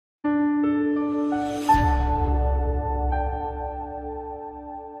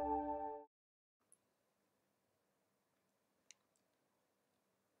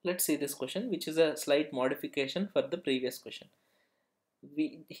let's see this question, which is a slight modification for the previous question.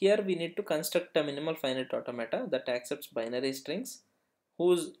 Here we need to construct a minimal finite automata that accepts binary strings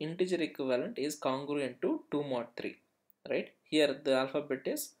whose integer equivalent is congruent to 2 mod 3. Right? Here the alphabet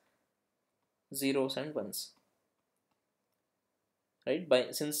is zeros and ones. Right?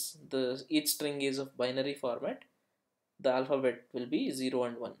 Since each string is of binary format, the alphabet will be 0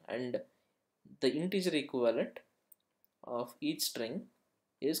 and 1, and the integer equivalent of each string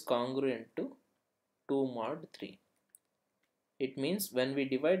is congruent to 2 mod 3. It means when we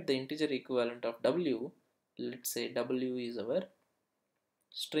divide the integer equivalent of w, let's say w is our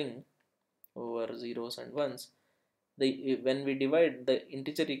string over zeros and ones, when we divide the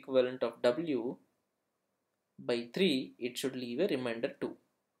integer equivalent of w by 3, it should leave a remainder 2.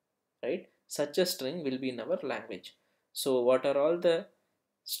 Right? Such a string will be in our language. So what are all the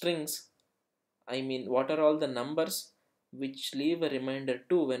strings, what are all the numbers which leave a remainder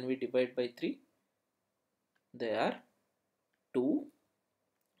 2 when we divide by 3? They are 2,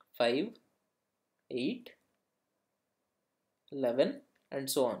 5, 8, 11 and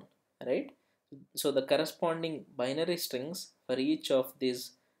so on. Right? So the corresponding binary strings for each of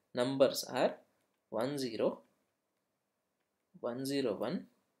these numbers are 10, 101,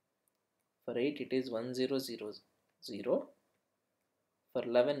 for 8 it is 1000, for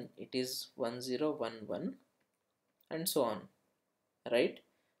 11 it is 1011 and so on. Right?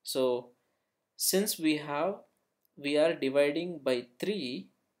 So since we are dividing by 3,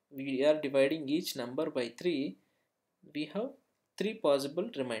 we are dividing each number by 3, we have 3 possible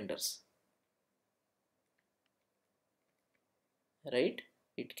reminders. Right?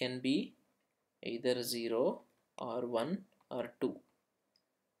 It can be either 0 or 1 or 2.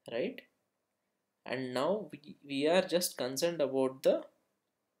 Right? And now we are just concerned about the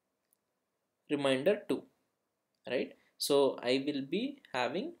remainder 2. Right? So I will be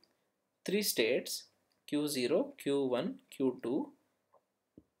having 3 states, q0, q1, q2,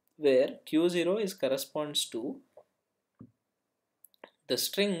 where q0 corresponds to the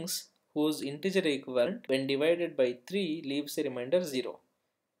strings whose integer equivalent when divided by 3 leaves a remainder 0.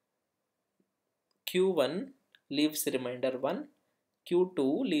 q1 leaves a remainder 1,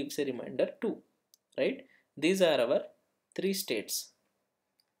 q2 leaves a remainder 2. Right? These are our 3 states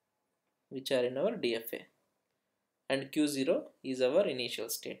which are in our DFA, and q0 is our initial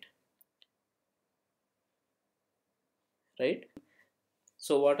state. Right?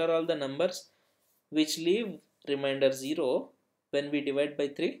 So what are all the numbers which leave remainder 0 when we divide by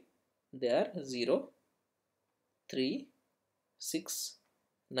 3? They are 0, 3, 6,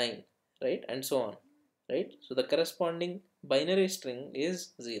 9, right, and so on. Right? So the corresponding binary string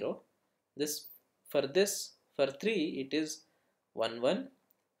is 0. For 3 it is 1, 1,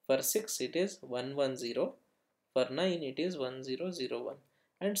 for 6 it is 1, 1, 0, for 9 it is 1, 0, 0, 1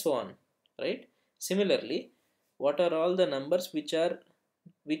 and so on. Right? Similarly, what are all the numbers which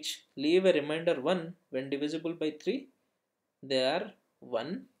leave a remainder 1 when divisible by 3? They are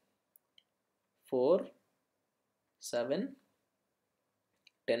 1, 4, 7,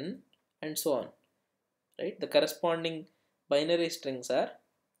 10 and so on. Right? The corresponding binary strings are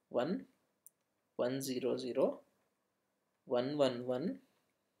 1, 1, 0, 0, 1, 1, 1,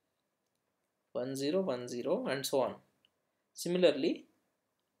 1, 0, 1, 0 and so on. Similarly,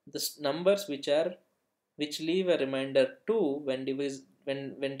 the numbers which leave a remainder 2 when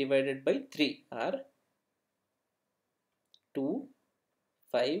divided by 3 are 2,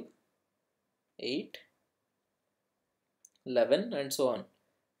 5, 8, 11 and so on.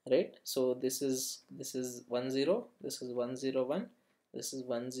 Right? So this is 1, 0, this is 1, 0, 1, this is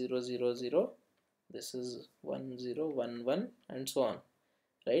 1, 0, 0, 0, this is 1, 0, 1, 1 and so on.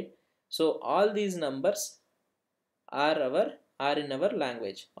 Right? So all these numbers are in our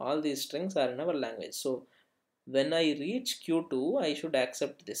language. All these strings are in our language. So when I reach Q2, I should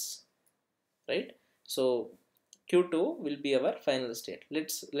accept this. Right? So Q2 will be our final state.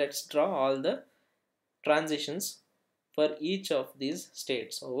 Let's draw all the transitions for each of these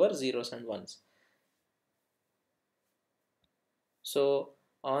states over zeros and ones. So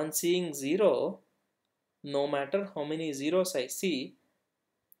on seeing 0, no matter how many zeros I see,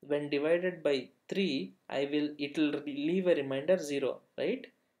 when divided by 3, it will leave a remainder 0. Right?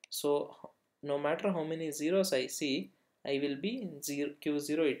 So no matter how many zeros I see, I will be in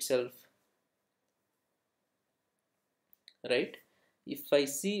Q0 itself. Right? If I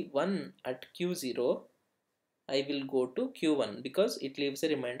see 1 at Q0, I will go to Q1 because it leaves a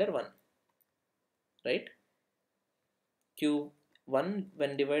remainder 1. Right? Q1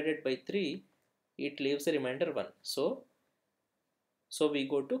 when divided by 3, it leaves a remainder 1. So we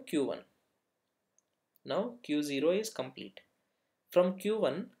go to Q1. Now Q0 is complete. From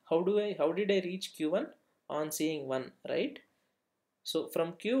Q1, how did I reach Q1? On seeing 1, right? So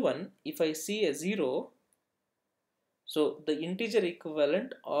from Q1, if I see a 0, so the integer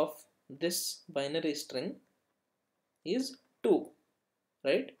equivalent of this binary string is 2,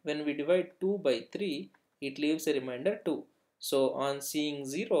 right? When we divide 2 by 3, it leaves a remainder 2. So on seeing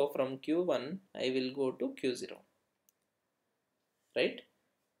 0 from Q1, I will go to Q0, right?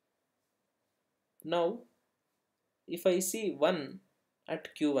 Now, if I see 1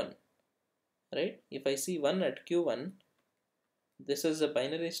 at Q1, right? If I see 1 at Q1, this is a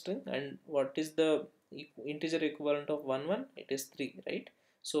binary string, and what is the integer equivalent of 1 1? It is 3, right?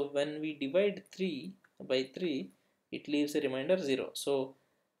 So when we divide 3 by 3, it leaves a remainder 0. So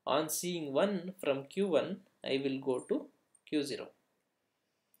on seeing 1 from Q1, I will go to Q0,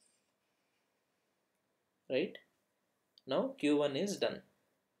 right? Now Q1 is done.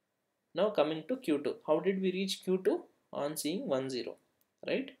 Now coming to Q2. How did we reach Q2? On seeing 1 0,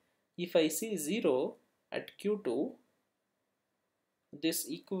 right? If I see 0 at Q2, this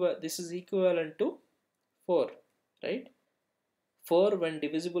is equivalent to 4, right? 4 when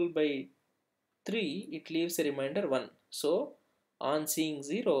divisible by 3, it leaves a remainder 1. So on seeing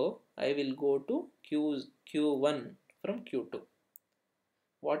 0, I will go to Q1 from Q2.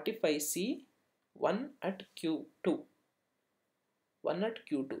 What if I see 1 at Q2? 1 at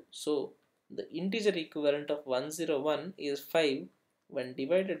Q2. So the integer equivalent of 101 is 5. When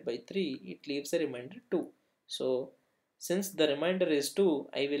divided by 3, it leaves a remainder 2. So since the remainder is 2,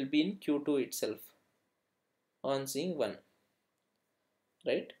 I will be in Q2 itself on seeing 1,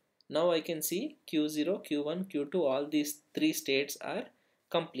 right? Now I can see Q0, Q1, Q2, all these 3 states are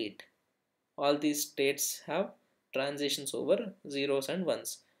complete. All these states have transitions over zeros and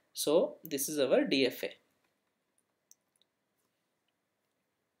ones. So this is our DFA.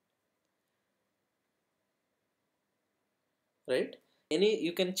 Right?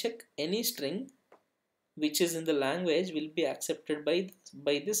 You can check any string which is in the language will be accepted by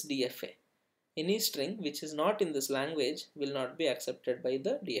this DFA. Any string which is not in this language will not be accepted by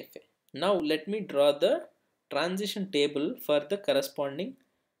the DFA. Now let me draw the transition table for the corresponding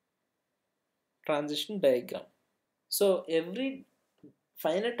transition diagram. So every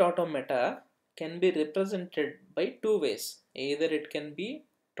finite automata can be represented by two ways. Either it can be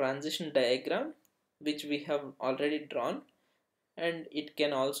transition diagram, which we have already drawn, and it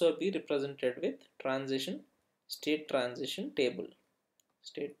can also be represented with state transition table.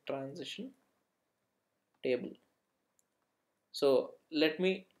 So let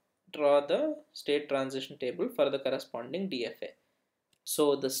me draw the state transition table for the corresponding DFA.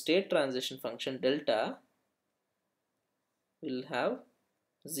 So the state transition function delta will have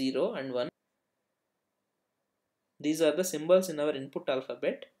 0 and 1. These are the symbols in our input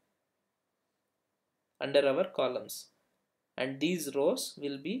alphabet under our columns, and these rows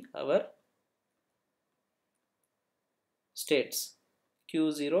will be our states.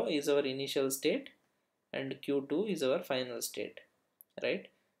 Q0 is our initial state and Q2 is our final state, right?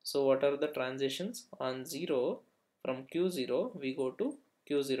 So what are the transitions? On 0, from Q0 we go to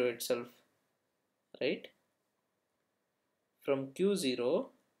Q0 itself, right? From Q0,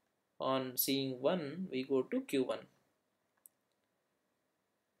 on seeing 1, we go to Q1.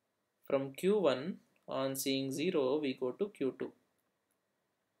 From Q1, on seeing 0, we go to Q2.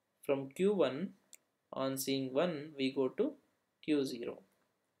 From Q1, on seeing 1, we go to Q0.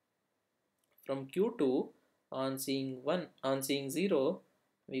 From Q2, on seeing 0,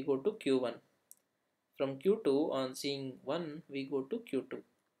 we go to Q1. From Q2, on seeing 1, we go to Q2,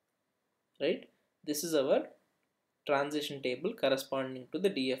 right? This is our transition table corresponding to the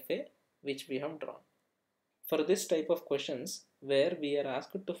DFA which we have drawn. For this type of questions, where we are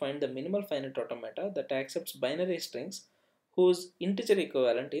asked to find the minimal finite automata that accepts binary strings whose integer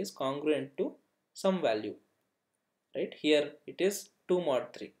equivalent is congruent to some value, right? Here it is 2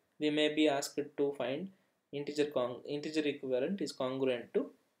 mod 3. We may be asked to find integer equivalent is congruent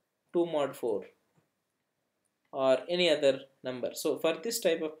to 2 mod 4 or any other number. So for this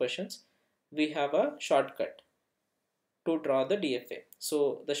type of questions, we have a shortcut to draw the DFA.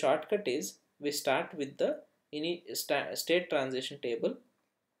 So the shortcut is we start with the state transition table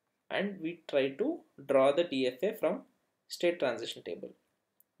and we try to draw the DFA from state transition table,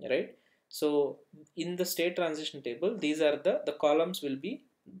 right? So in the state transition table, these are the columns will be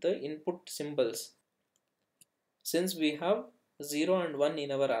the input symbols. Since we have 0 and 1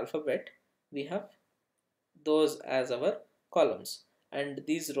 in our alphabet, we have those as our columns, and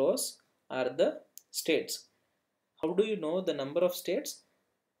these rows are the states. How do you know the number of states?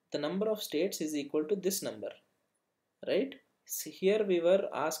 The number of states is equal to this number, right? So here we were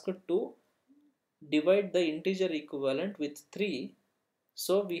asked to divide the integer equivalent with 3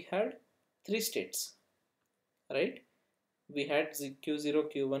 So we had three states, right? We had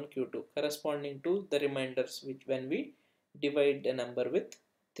q0, q1, q2 corresponding to the reminders which when we divide a number with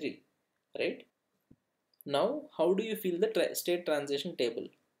 3, right? Now how do you fill the state transition table?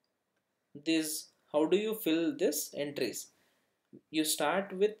 This, how do you fill this entries? You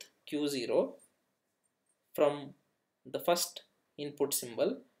start with q0 from the first input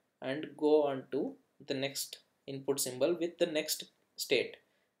symbol and go on to the next input symbol with the next state.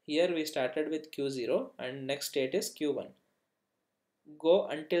 Here we started with q0 and next state is q1. Go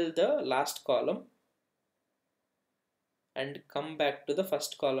until the last column and come back to the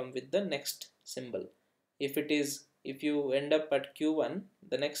first column with the next symbol. If you end up at q1,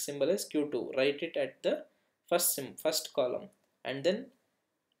 the next symbol is q2. Write it at the first column, and then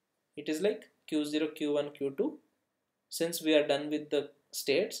it is like q0, q1, q2. Since we are done with the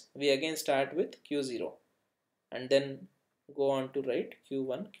states, we again start with q0 and then go on to write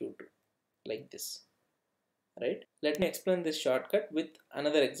q1, q2 like this, right? Let me explain this shortcut with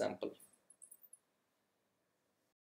another example.